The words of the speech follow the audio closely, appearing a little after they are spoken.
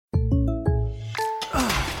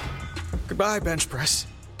Goodbye, bench press.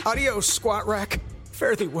 Adios, squat rack.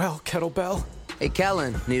 Fare thee well, kettlebell. Hey,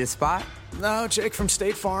 Kellen, need a spot? No, Jake from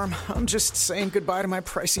State Farm. I'm just saying goodbye to my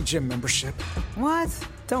pricey gym membership. What?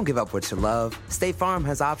 Don't give up what you love. State Farm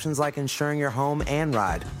has options like insuring your home and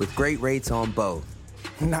ride with great rates on both.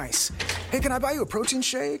 Nice. Hey, can I buy you a protein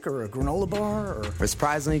shake or a granola bar or... For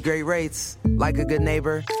surprisingly great rates, like a good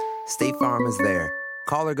neighbor, State Farm is there.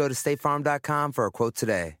 Call or go to statefarm.com for a quote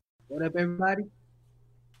today. What up, everybody?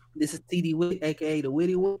 This is TD Witt, a.k.a. The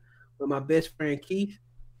Witty One, with my best friend Keith,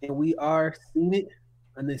 and we are Seen It,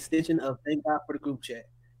 an extension of Thank God for the Group Chat.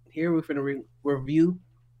 Here we're going to review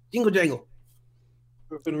Jingle Jangle.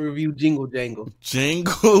 We're going to review Jingle Jangle.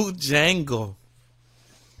 Jingle Jangle.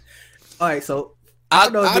 All right, so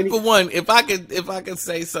for one, if I could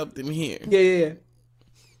say something here. Yeah.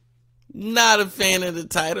 Not a fan of the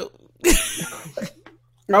title.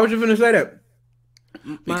 Why was you finna say that?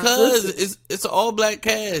 Because it's an all black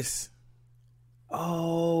cast.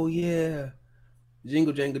 Oh yeah.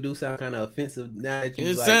 Jingle Jangle do sound kind of offensive now that you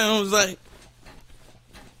It sounds like,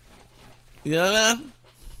 you know what I mean?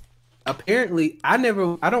 Apparently, I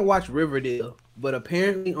don't watch Riverdale, but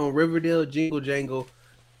apparently on Riverdale, Jingle Jangle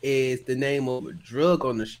is the name of a drug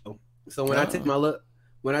on the show. So when I took my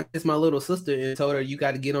little sister and told her you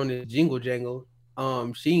got to get on the Jingle Jangle,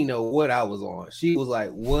 she didn't know what I was on. She was like,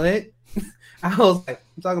 "What?" I was like,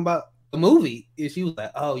 "I'm talking about the movie," and she was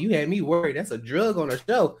like, "Oh, you had me worried. That's a drug on the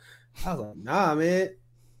show." I was like, "Nah, man,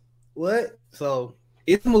 what?" So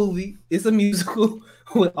it's a movie. It's a musical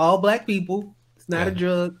with all black people. It's not a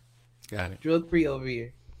drug. Got it. Drug free over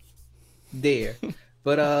here. There,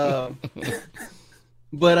 but I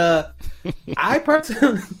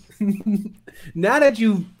personally, now that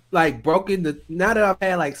you like now that I've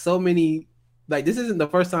had like so many, like this isn't the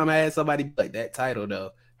first time I had somebody like that title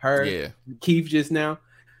though. Keith just now.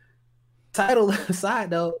 Title aside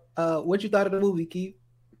though, what you thought of the movie, Keith?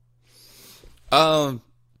 I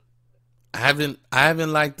haven't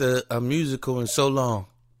liked a musical in so long.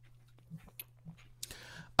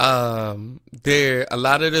 A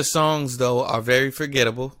lot of the songs though are very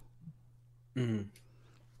forgettable. Mm-hmm.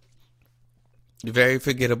 Very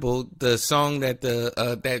forgettable. The song that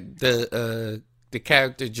the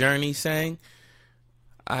character Journey sang,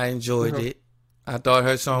 I enjoyed it. I thought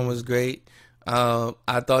her song was great. I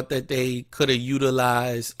thought that they could have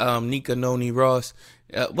utilized Nika Noni Ross.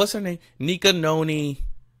 What's her name? Nika Noni.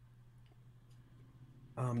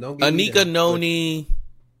 Nika Noni.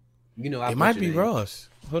 You know, it might be Ross.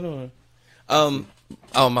 Hold on.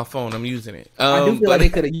 My phone. I'm using it. I do feel like they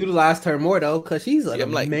could have utilized her more though, because she's an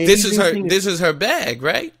amazing singer. This is her bag,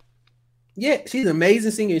 right? Yeah, she's an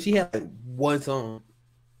amazing singer. She had like one song.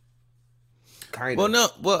 Kind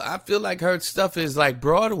of. Well, I feel like her stuff is like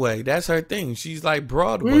Broadway. That's her thing. She's like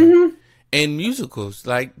Broadway and musicals.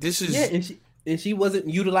 Like this is and she wasn't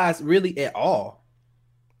utilized really at all.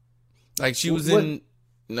 Like she was in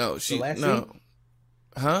scene?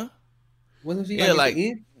 Huh? Wasn't she like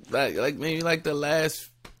maybe like the last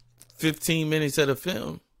 15 minutes of the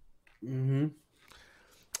film. Mm-hmm.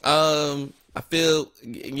 I feel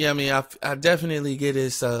I definitely get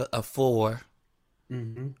this a 4.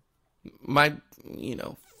 Mm-hmm. But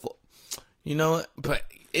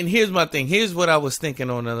and here's my thing. Here's what I was thinking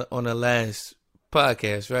on the last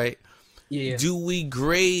podcast, right? Yeah. Do we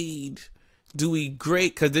grade?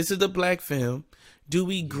 Because this is a black film. Do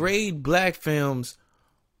we grade black films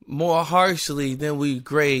more harshly than we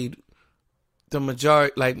grade the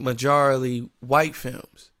majority white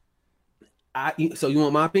films? So you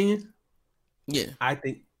want my opinion? Yeah. I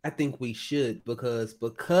think we should because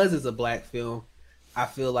it's a black film. I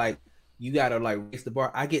feel like you gotta like raise the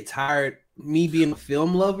bar. I get tired me being a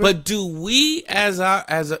film lover. But do we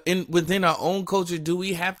within our own culture, do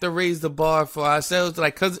we have to raise the bar for ourselves?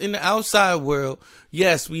 Like, cause in the outside world,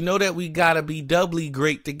 yes, we know that we gotta be doubly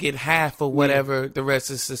great to get half of whatever the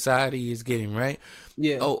rest of society is getting, right?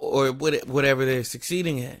 Yeah. Or whatever they're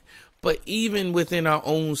succeeding at. But even within our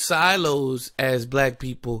own silos as black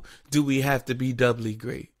people, do we have to be doubly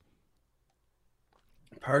great?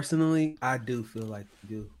 Personally, I do feel like we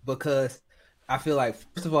do because I feel like,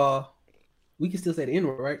 first of all, we can still say the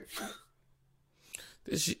N-word, right?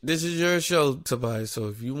 This is your show, Tobias. So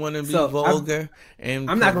if you want to be vulgar I'm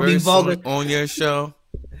not gonna be vulgar on your show,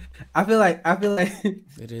 I feel like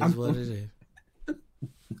it is what it is.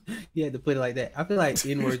 You had to put it like that. I feel like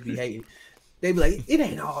N-words be hating. They be like, it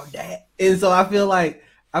ain't all that, and so I feel like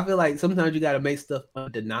sometimes you got to make stuff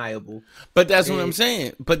undeniable. But that's what I'm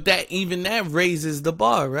saying. But that raises the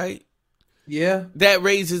bar, right? Yeah, that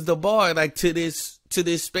raises the bar, like to this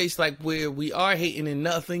space, like where we are hating and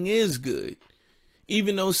nothing is good,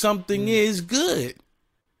 even though something is good.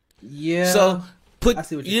 Yeah. So I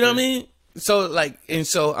see what you you're know what I saying. mean? So like, and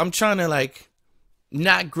so I'm trying to like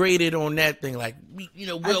not grade it on that thing. Like, we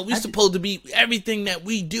supposed to be, everything that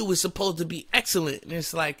we do is supposed to be excellent. And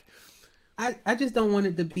it's like, I just don't want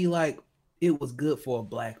it to be like it was good for a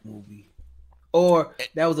black movie, or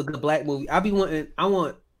that was a good black movie. I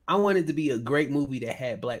want it to be a great movie that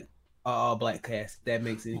had all black cast. If that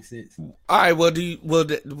makes any sense. all right,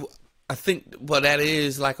 I think, that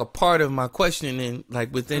is like a part of my question and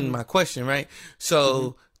like within my question, right?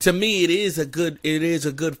 So to me, it is a good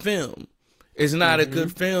film. It's not a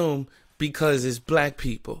good film because it's black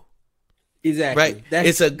people. Exactly. Right.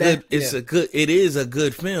 It is a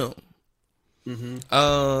good film.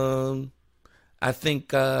 I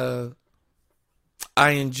think I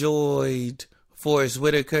enjoyed Forrest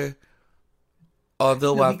Whitaker,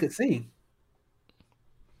 although he could sing.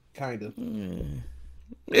 Kind of.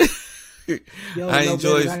 I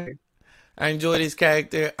enjoyed his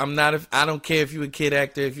character. I don't care if you're a kid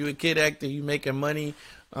actor. If you're a kid actor, you making money.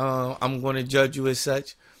 I'm going to judge you as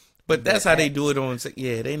such. But that's how they do it on.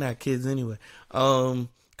 Yeah, they not kids anyway.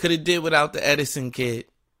 Could have did without the Edison kid.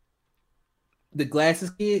 The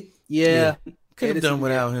glasses kid? Yeah. Could have done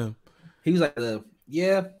without him. He was like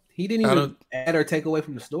he didn't even add or take away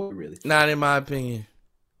from the story, really. Not in my opinion.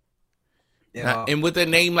 And with a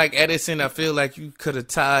name like Edison, I feel like you could have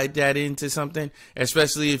tied that into something,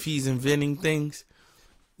 especially if he's inventing things.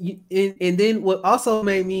 And then what also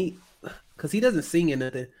made me, because he doesn't sing in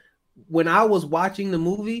nothing, when I was watching the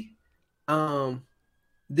movie,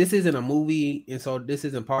 this isn't a movie, and so this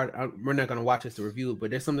isn't we're not going to watch this to review it, but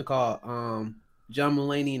there's something called John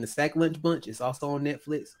Mulaney and the Sack Lunch Bunch. It's also on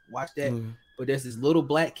Netflix. Watch that. But there's this little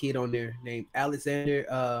black kid on there named Alexander.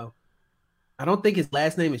 I don't think his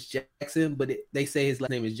last name is Jackson, but they say his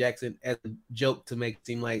last name is Jackson as a joke to make it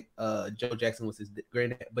seem like Joe Jackson was his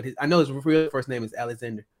granddad. But I know his real first name is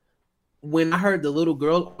Alexander. When I heard the little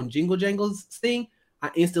girl on Jingle Jangles sing,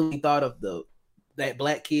 I instantly thought of that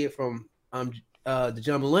black kid from the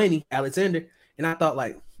John Mulaney, Alexander, and I thought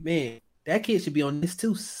like, man, that kid should be on this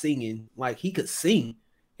too, singing. Like he could sing.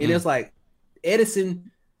 And it's like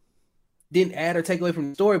Edison didn't add or take away from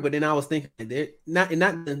the story, but then I was thinking not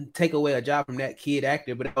to take away a job from that kid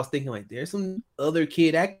actor, but I was thinking like there's some other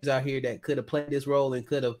kid actors out here that could have played this role and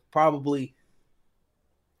could have probably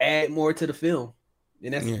add more to the film.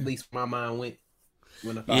 And that's at least where my mind went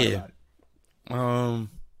when I thought about it.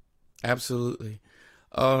 Absolutely.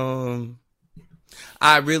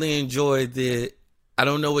 I really enjoyed I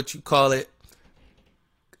don't know what you call it.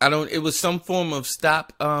 It was some form of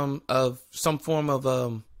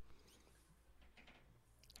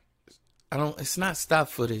it's not stop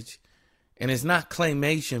footage, and it's not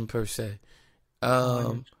claymation per se.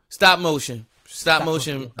 Stop motion.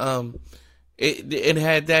 It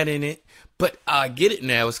had that in it, but I get it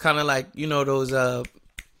now. It's kind of like,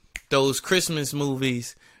 those Christmas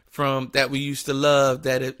movies from that we used to love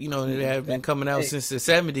that it have been coming out since the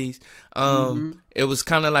 70s. It was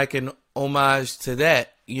kind of like an homage to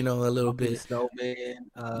that, a little bit.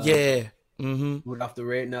 Snowman. Rudolph the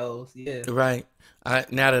Red Nose. Yeah. Right.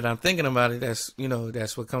 Now that I'm thinking about it,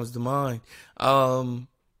 that's what comes to mind.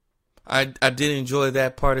 I did enjoy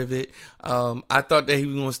that part of it. I thought that he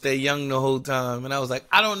was gonna stay young the whole time, and I was like,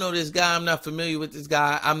 I don't know this guy. I'm not familiar with this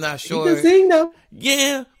guy. I'm not sure. He can sing though.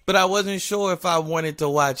 Yeah, but I wasn't sure if I wanted to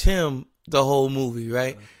watch him the whole movie.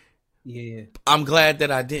 Right? Yeah. I'm glad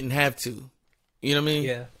that I didn't have to. You know what I mean?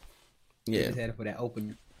 Yeah. Yeah. Just had it for that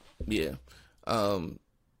opening. Yeah.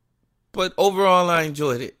 But overall, I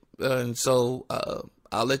enjoyed it, and so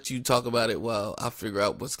I'll let you talk about it while I figure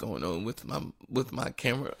out what's going on with my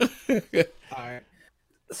camera. All right.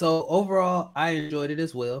 So overall, I enjoyed it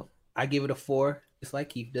as well. I give it a 4, just like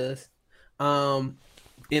Keith does. And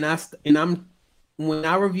I'm when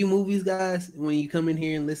I review movies, guys, when you come in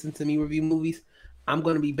here and listen to me review movies, I'm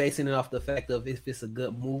going to be basing it off the fact of if it's a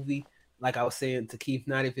good movie. Like I was saying to Keith,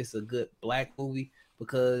 not if it's a good black movie,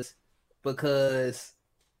 because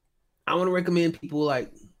I want to recommend people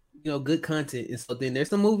like, good content. And so then there's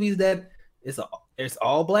some movies that it's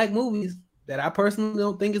all black movies that I personally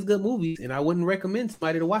don't think is good movies, and I wouldn't recommend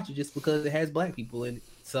somebody to watch it just because it has black people in it.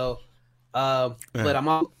 So, but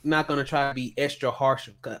I'm not going to try to be extra harsh.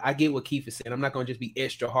 Cause I get what Keith is saying. I'm not going to just be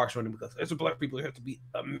extra harsh on it because there's black people who have to be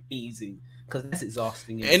amazing, because that's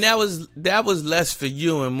exhausting. And that was less for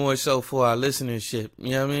you and more so for our listenership.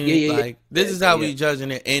 You know what I mean? Yeah. This is how we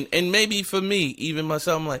judging it. And maybe for me, even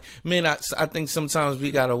myself, I'm like, man, I think sometimes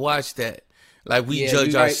we got to watch that. Like we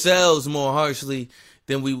judge ourselves more harshly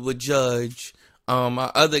than we would judge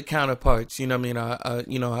our other counterparts. You know what I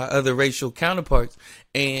mean? Our other racial counterparts.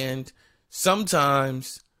 And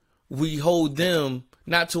sometimes we hold them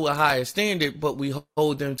not to a higher standard, but we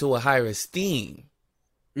hold them to a higher esteem.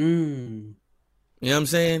 Mm. You know what I'm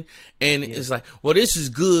saying? And it's like, well, this is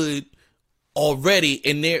good already,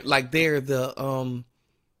 and they're the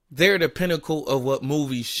pinnacle of what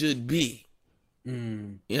movies should be.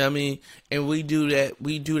 Mm. You know what I mean? And we do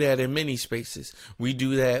that in many spaces. We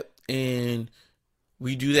do that in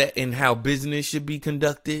how business should be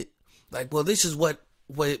conducted. Like, well, this is what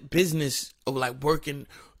business, or like working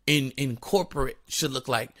in corporate, should look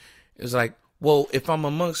like. It's like, well, if I'm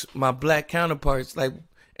amongst my black counterparts, like,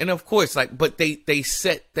 and of course, like, but they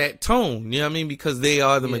set that tone, you know what I mean? Because they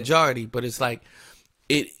are the majority. But it's like,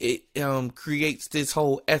 it creates this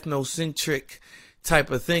whole ethnocentric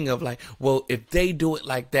type of thing of like, well, if they do it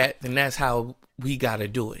like that, then that's how we got to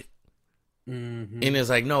do it. Mm-hmm. And it's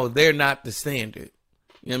like, no, they're not the standard.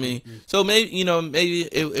 You know what I mean? Mm-hmm. So maybe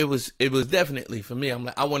it was definitely for me. I'm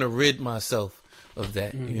like, I want to rid myself of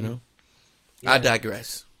that, you know? Yeah. I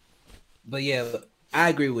digress. But yeah, I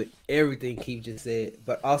agree with everything Keith just said,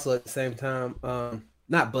 but also at the same time, I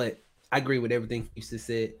agree with everything Keith just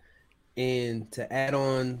said. And to add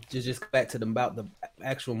on, just go back to about the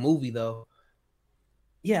actual movie though.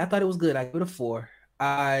 Yeah, I thought it was good. I give it a 4.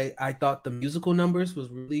 I thought the musical numbers was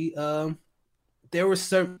really I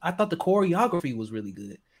thought the choreography was really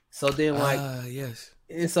good. So then yes.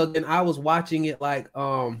 And so then I was watching it like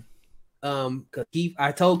cause Keith,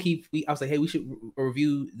 I told Keith, I was like, hey, we should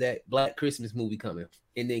review that Black Christmas movie coming.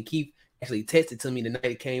 And then Keith actually texted to me the night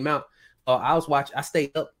it came out. I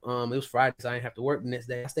stayed up. It was Friday, so I didn't have to work the next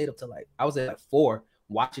day. I stayed up till I was at like 4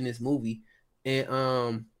 watching this movie.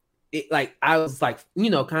 And I was like,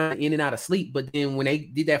 kind of in and out of sleep. But then when they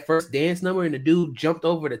did that first dance number and the dude jumped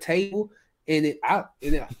over the table and they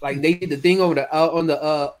did the thing over the on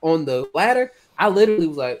the ladder, I literally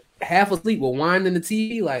was like half asleep, winding the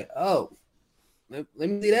TV, like, oh, let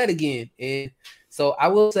me see that again. And so I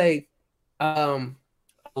will say, there's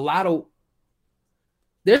a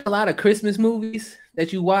lot of Christmas movies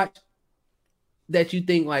that you watch that you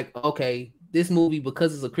think like, okay, this movie,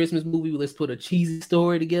 because it's a Christmas movie, let's put a cheesy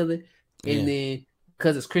story together. And then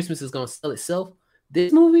because it's Christmas, it's going to sell itself.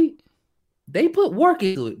 This movie, they put work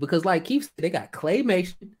into it because like Keith said, they got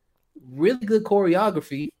claymation, really good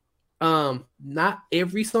choreography. Not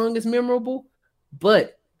every song is memorable,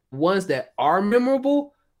 but ones that are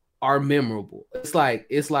memorable are memorable. It's like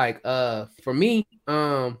for me,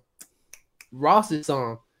 Ross's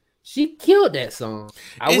song, she killed that song.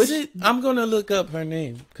 I'm gonna look up her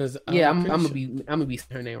name because I'm gonna be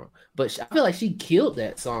saying her name wrong, but I feel like she killed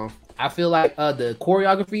that song. I feel like the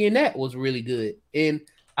choreography in that was really good, and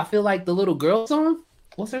I feel like the little girl song,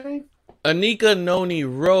 what's her name? Anika Noni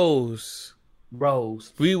Rose.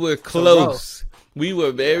 We were close. We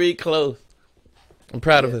were very close. I'm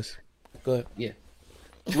proud of us. Go ahead. Yeah,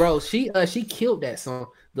 Rose. She killed that song.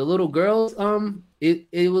 The little girls.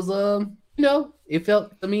 It was it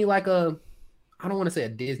felt to me like I don't want to say a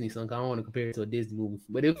Disney song. I don't want to compare it to a Disney movie,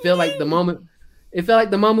 but it felt like the moment. It felt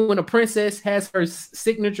like the moment when a princess has her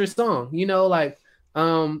signature song. Like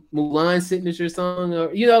Mulan's signature song,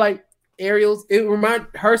 or like Ariel's. It reminded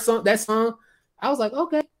her song. That song. I was like,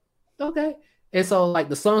 okay. And so like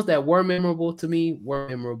the songs that were memorable to me were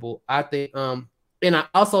memorable. I think. And I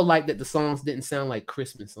also like that the songs didn't sound like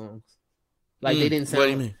Christmas songs. Like they didn't sound. What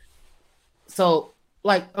do you mean? So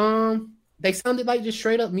like they sounded like just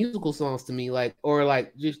straight up musical songs to me, like, or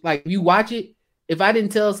like just like you watch it. If I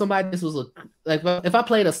didn't tell somebody this was if I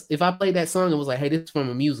played that song and was like, hey, this is from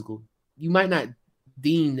a musical, you might not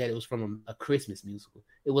deem that it was from a Christmas musical.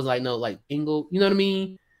 It was like, no, like Jingle, you know what I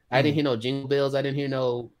mean? I didn't hear no jingle bells. I didn't hear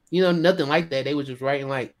no, nothing like that. They were just writing,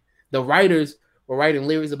 like the writers were writing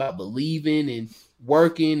lyrics about believing and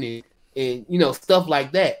working and stuff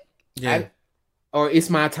like that. Yeah. Or it's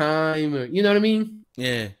my time, or you know what I mean?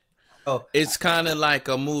 Yeah. Oh, it's kind of like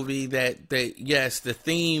a movie that yes, the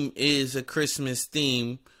theme is a Christmas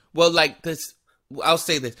theme. Well, like this, I'll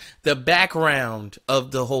say this: the background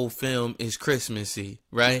of the whole film is Christmassy,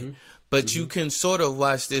 right? Mm-hmm. But you can sort of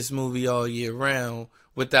watch this movie all year round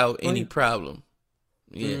without any problem.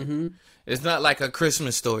 Yeah, it's not like a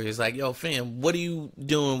Christmas story. It's like, yo, fam, what are you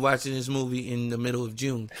doing watching this movie in the middle of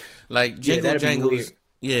June? Like Jingle Jangle.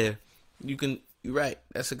 Yeah, you can. You're right.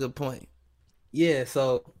 That's a good point. Yeah,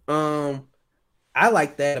 so I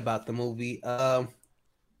like that about the movie.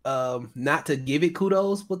 Not to give it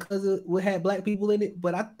kudos because it had black people in it,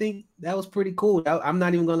 but I think that was pretty cool. I'm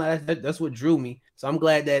not even gonna lie, that's what drew me. So I'm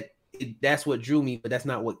glad that that's what drew me, but that's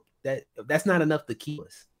not enough to keep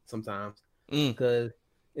us sometimes. Because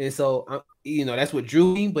and so that's what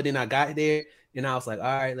drew me. But then I got there and I was like, all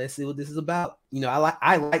right, let's see what this is about.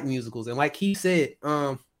 I like musicals, and like he said,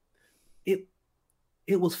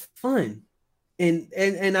 it was fun.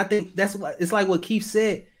 And I think that's what it's like what Keith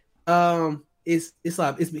said. It's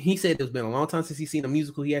like he said it's been a long time since he's seen a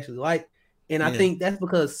musical he actually liked. And I think that's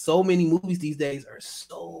because so many movies these days are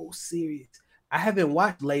so serious. I haven't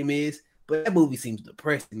watched Les Mis, but that movie seems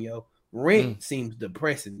depressing, yo. Rent seems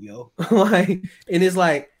depressing, yo. Like, and it's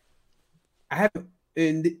like I haven't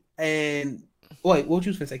and wait, what you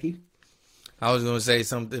was gonna say, Keith? I was gonna say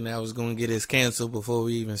something that was gonna get us canceled before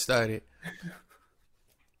we even started.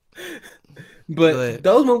 But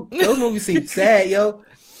those movies seem sad, yo.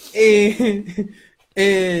 And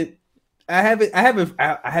I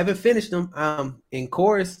haven't finished them. In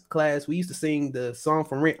chorus class, we used to sing the song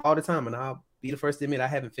from Rent all the time, and I'll be the first to admit I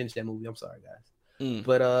haven't finished that movie. I'm sorry, guys.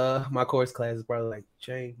 But my chorus class is probably like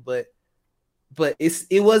chain. But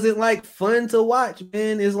it wasn't like fun to watch,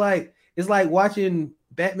 man. It's like watching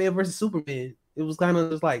Batman versus Superman. It was kind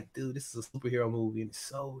of just like, dude, this is a superhero movie, and it's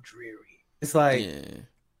so dreary. It's like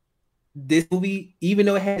this movie, even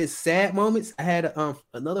though it had its sad moments. I had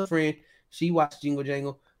another friend. She watched Jingle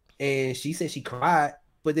Jangle, and she said she cried.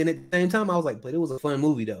 But then at the same time, I was like, but it was a fun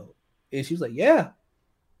movie though. And she was like, yeah.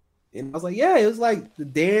 And I was like, yeah. It was like the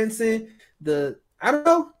dancing, I don't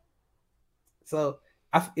know. So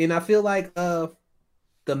I feel like the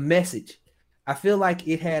message. I feel like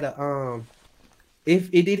it had a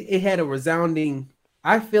it had a resounding.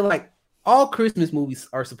 I feel like all Christmas movies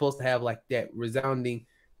are supposed to have like that resounding,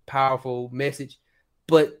 powerful message.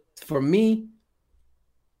 But for me,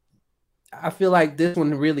 I feel like this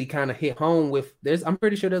one really kind of hit home with I'm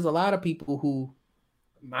pretty sure there's a lot of people who,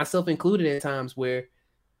 myself included at times, where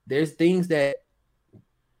there's things that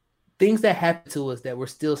happen to us that we're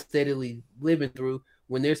still steadily living through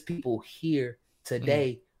when there's people here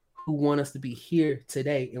today who want us to be here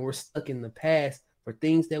today, and we're stuck in the past for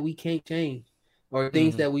things that we can't change or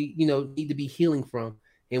things that we, need to be healing from.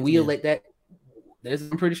 And we'll let that,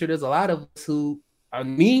 I'm pretty sure there's a lot of us who,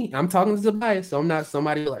 I'm talking to Tobias, so I'm not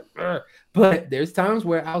somebody like, but there's times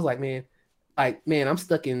where I was like, man, I'm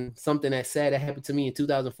stuck in something that's sad that happened to me in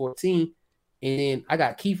 2014. And then I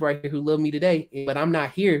got Keith right here who loved me today, but I'm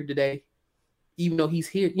not here today, even though he's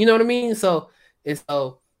here. You know what I mean? So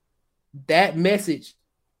that message,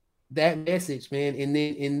 man.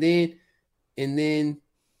 And then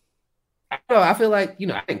I don't know, I feel like,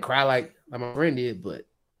 I didn't cry like my friend did, but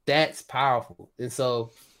that's powerful. And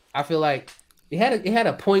so I feel like it had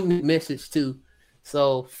a poignant message too.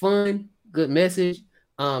 So fun, good message.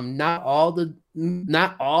 Not all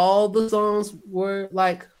the songs were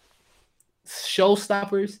like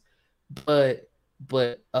showstoppers, but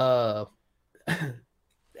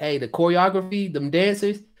hey, the choreography, them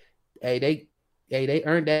dancers, they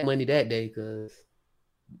earned that money that day, cause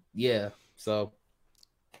so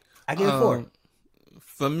I give it 4.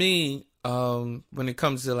 For me, when it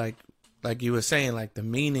comes to like you were saying, like the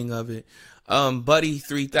meaning of it, Buddy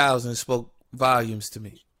 3000 spoke volumes to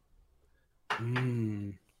me.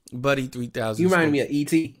 Buddy 3000. You remind me of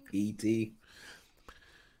E.T. E.T.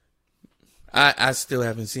 I still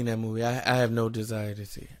haven't seen that movie. I have no desire to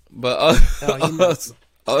see it. But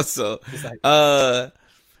also,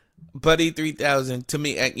 Buddy 3000 to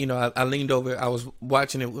me, I leaned over. I was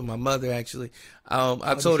watching it with my mother actually.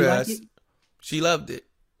 I told her she loved it.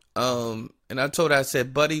 And I told her, I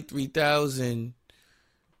said, Buddy 3000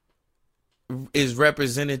 is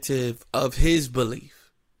representative of his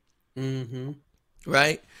belief.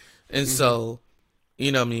 Right? And so,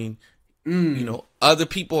 other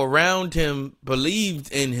people around him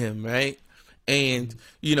believed in him, right? And,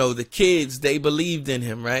 the kids, they believed in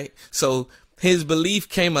him, right? So his belief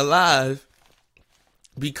came alive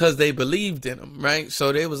because they believed in him, right?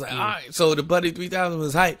 So they was like, all right. So the Buddy 3000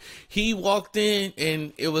 was hype. He walked in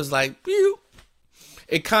and it was like, pew.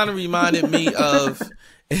 It kind of reminded me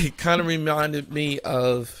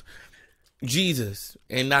of Jesus,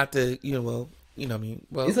 and not to, well,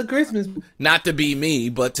 it's a Christmas movie. Not to be me,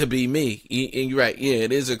 but to be me. And you're right. Yeah,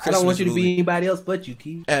 it is a Christmas movie. I don't want you to be anybody else but you,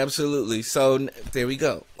 Keith. Absolutely. So there we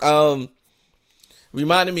go.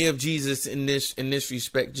 Reminded me of Jesus in this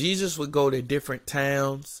respect. Jesus would go to different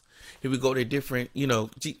towns. He would go to different,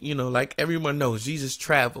 like everyone knows, Jesus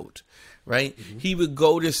traveled, right? He would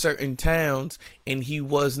go to certain towns and he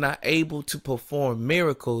was not able to perform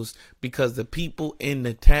miracles because the people in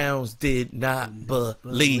the towns did not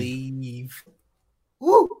believe.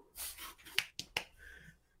 Woo!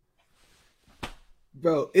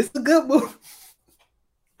 Bro, it's a good movie.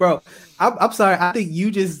 Bro, I'm sorry. I think you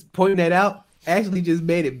just pointing that out actually just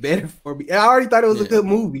made it better for me. And I already thought it was a good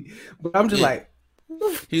movie, but I'm just like,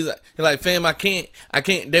 he's like, fam, I can't.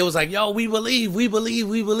 They was like, yo, we believe. You know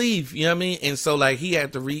what I mean? And so like he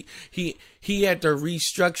had to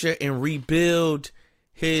restructure and rebuild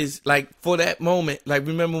his, like, for that moment, like,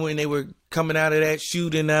 remember when they were coming out of that,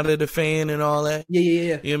 shooting out of the fan and all that? Yeah.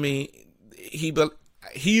 You know what I mean?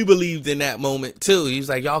 He believed in that moment too. He was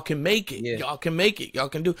like, y'all can make it. Yeah. Y'all can make it. Y'all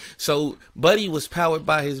can do. So Buddy was powered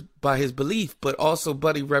by his belief, but also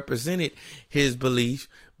Buddy represented his belief,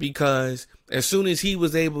 because as soon as he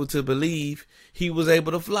was able to believe, he was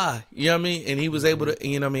able to fly. You know what I mean? And he was able to,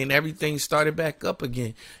 you know what I mean? Everything started back up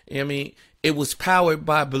again. You know what I mean? It was powered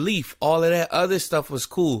by belief. All of that other stuff was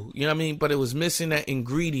cool. You know what I mean? But it was missing that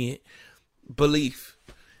ingredient, belief.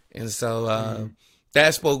 And so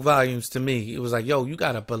that spoke volumes to me. It was like, yo, you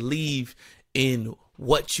got to believe in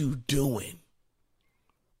what you doing.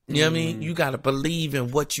 You know what I mean? You got to believe in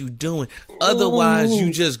what you doing. Otherwise,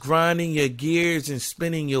 you just grinding your gears and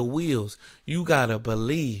spinning your wheels. You got to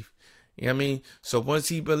believe. You know what I mean? So once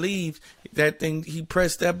he believed, that thing, he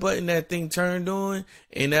pressed that button, that thing turned on,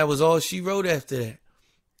 and that was all she wrote after that.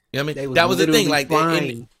 You know what I mean? That was the thing. Like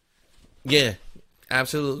that. Yeah,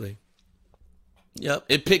 absolutely. Yep.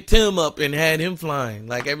 It picked him up and had him flying.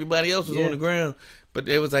 Like everybody else was on the ground. But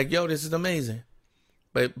it was like, yo, this is amazing.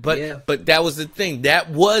 But that was the thing. That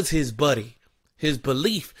was his buddy. His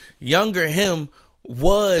belief. Younger him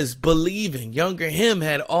was believing. Younger him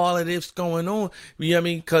had all of this going on. You know what I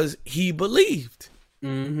mean? Because he believed.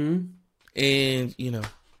 Mm-hmm. And, you know,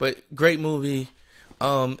 but great movie.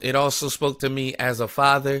 It also spoke to me as a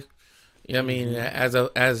father. You know what I mean?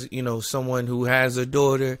 As you know, someone who has a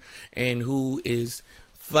daughter and who is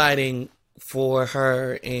fighting for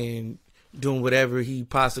her and doing whatever he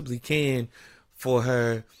possibly can for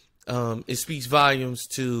her. It speaks volumes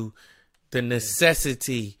to the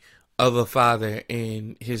necessity of a father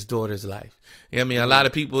in his daughter's life. You know what I mean? A lot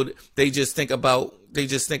of people, they just think about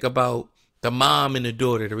the mom and the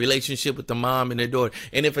daughter, the relationship with the mom and the daughter.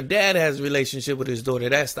 And if a dad has a relationship with his daughter,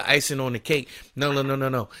 that's the icing on the cake.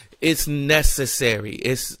 No. It's necessary.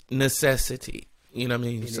 It's necessity. You know what I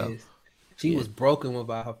mean? She was broken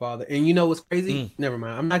without her father. And you know what's crazy? Never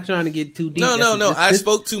mind. I'm not trying to get too deep. No. I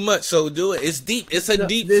spoke too much, so do it. It's deep. It's a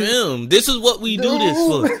deep film. This is what we do this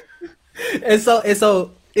for. And so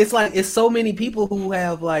it's like, it's so many people who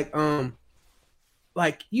have like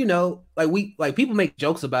you know, like people make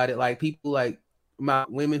jokes about it, like people like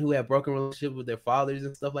about women who have broken relationships with their fathers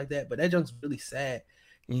and stuff like that, but that joke's really sad.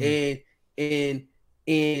 And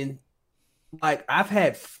like I've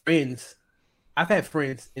had friends, and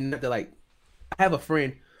that like I have a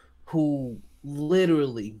friend who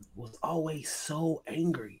literally was always so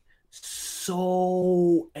angry,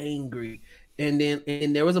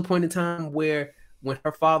 and there was a point in time where when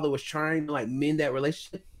her father was trying to like mend that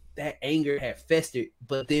relationship, that anger had festered.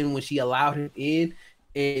 But then when she allowed him in,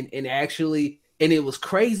 and it was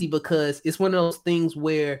crazy, because it's one of those things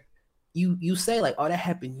where you say like, oh, that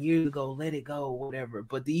happened years ago, let it go, whatever.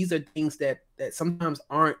 But these are things that sometimes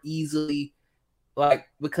aren't easily, like,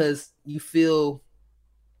 because you feel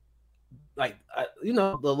like you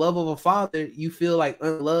know, the love of a father, you feel like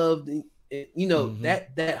unloved, and you know,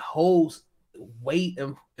 that holds weight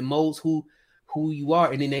and molds who you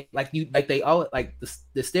are. And then they always like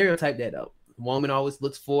the stereotype that a woman always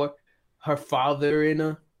looks for her father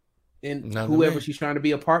in whoever she's trying to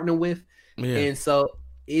be a partner with. And so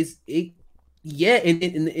and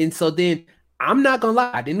so then I'm not gonna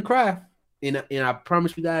lie, I didn't cry, and I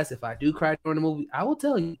promise you guys, if I do cry during the movie, I will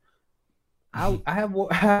tell you. I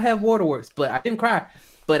have waterworks, but I didn't cry.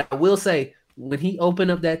 But I will say, when he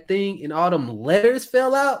opened up that thing and all them letters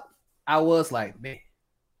fell out, I was like, man,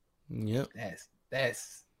 yep,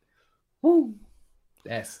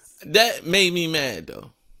 that made me mad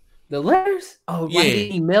though. The letters? Oh, yeah.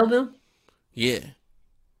 Right, he mailed them? Yeah,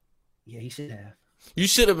 he should have. You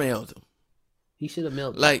should have mailed them. He should have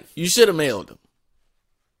mailed them. Like, you should have mailed them.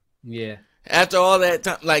 Yeah. After all that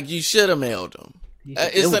time, like, you should have mailed them.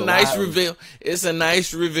 It's a nice reveal. It's a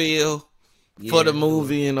nice reveal for the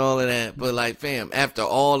movie and all of that. But like, fam, after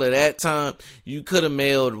all of that time, you could have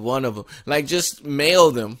mailed one of them. Like, just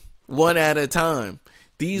mail them one at a time.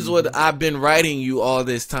 These what I've been writing you all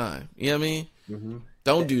this time. You know what I mean?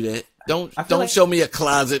 Don't do that. Don't show me a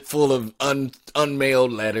closet full of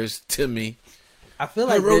unmailed letters to me. I feel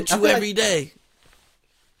like I wrote you every day.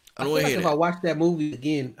 I feel like if I watch that movie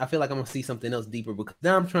again, I feel like I'm gonna see something else deeper, because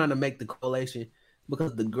now I'm trying to make the correlation,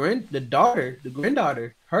 because her daughter,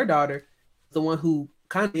 the one who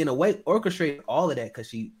kind of in a way orchestrated all of that, because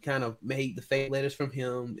she kind of made the fake letters from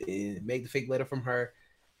him and made the fake letter from her.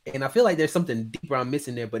 And I feel like there's something deeper I'm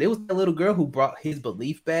missing there, but it was the little girl who brought his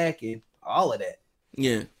belief back and all of that.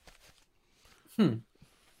 Yeah.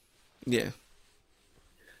 Yeah.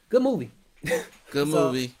 Good movie. Good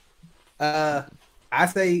movie. I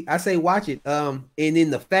say watch it. And then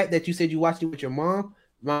the fact that you said you watched it with your mom,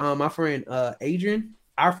 my friend Adrian,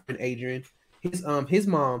 our friend Adrian, his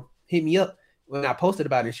mom hit me up when I posted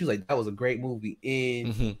about it. She was like, "That was a great movie,"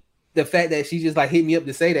 and the fact that she just like hit me up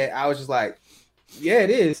to say that, I was just like, "Yeah, it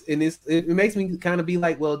is," and it makes me kind of be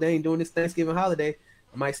like, "Well, dang, during this Thanksgiving holiday,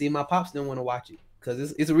 I might see if my pops don't want to watch it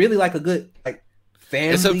because it's really like a good like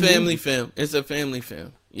family. It's a family movie. film. It's a family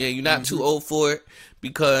film. Yeah, you're not too old for it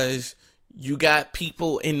because you got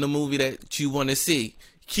people in the movie that you want to see.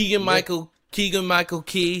 Keegan Michael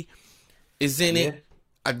Key is in it.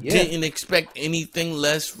 I didn't expect anything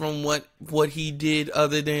less from what he did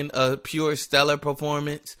other than a pure stellar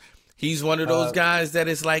performance. He's one of those guys that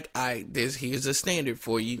is like, here's a standard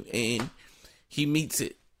for you, and he meets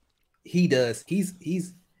it. He does.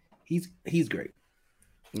 He's great.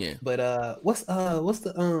 Yeah. But what's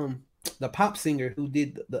the pop singer who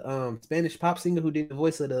did the Spanish pop singer who did the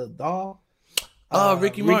voice of the doll?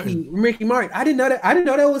 Ricky Martin. Ricky Martin. I didn't know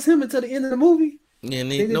that was him until the end of the movie. Yeah,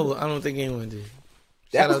 no, I don't think anyone did.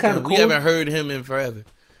 That was kind of cool. We haven't heard him in forever.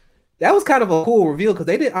 That was kind of a cool reveal because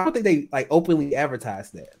I don't think they like openly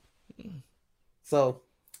advertised that. So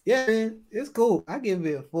yeah, man, it's cool. I give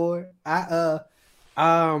it a 4. I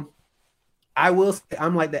will say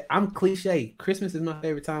I'm like that. I'm cliche. Christmas is my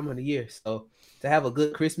favorite time of the year. So to have a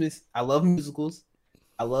good Christmas, I love musicals.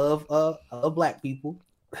 I love black people.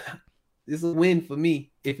 This is a win for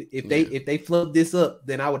me. If they flubbed this up,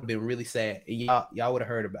 then I would have been really sad, and y'all would have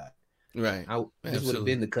heard about it. Right. This would have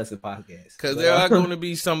been the cussing podcast. Because there are going to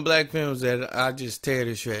be some black films that I just tear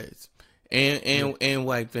to shreds, and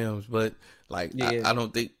white films, but like I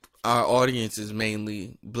don't think our audience is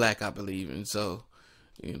mainly black. I believe, and so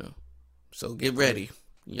so get ready.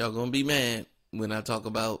 Y'all gonna be mad when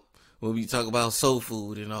we talk about soul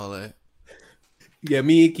food and all that. Yeah,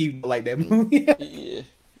 me and Keith don't like that movie. Yeah.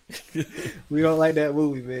 We don't like that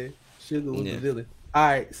movie, man. Sugar was the villain. All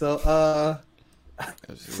right, so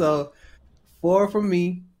so 4 from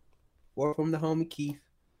me, 4 from the homie Keith.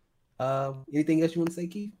 Anything else you want to say,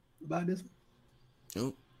 Keith, about this one?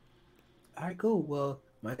 Nope. All right, cool. Well,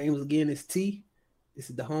 my name is T. This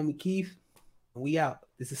is the homie Keith. And we out.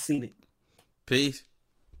 This is Scenic. Peace.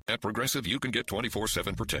 At Progressive, you can get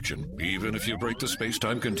 24/7 protection, even if you break the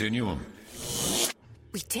space-time continuum.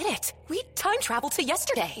 We did it. We time traveled to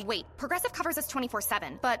yesterday. Wait, Progressive covers us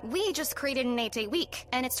 24/7, but we just created an 8-day week,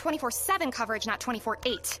 and it's 24/7 coverage, not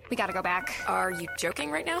 24/8. We gotta go back. Are you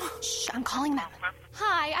joking right now? Shh, I'm calling them.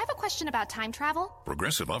 Hi, I have a question about time travel.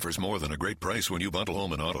 Progressive offers more than a great price when you bundle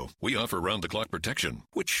home and auto. We offer round-the-clock protection,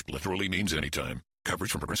 which literally means anytime.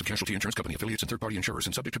 Coverage from Progressive Casualty Insurance Company, affiliates, and third-party insurers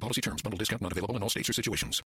and subject to policy terms. Bundle discount not available in all states or situations.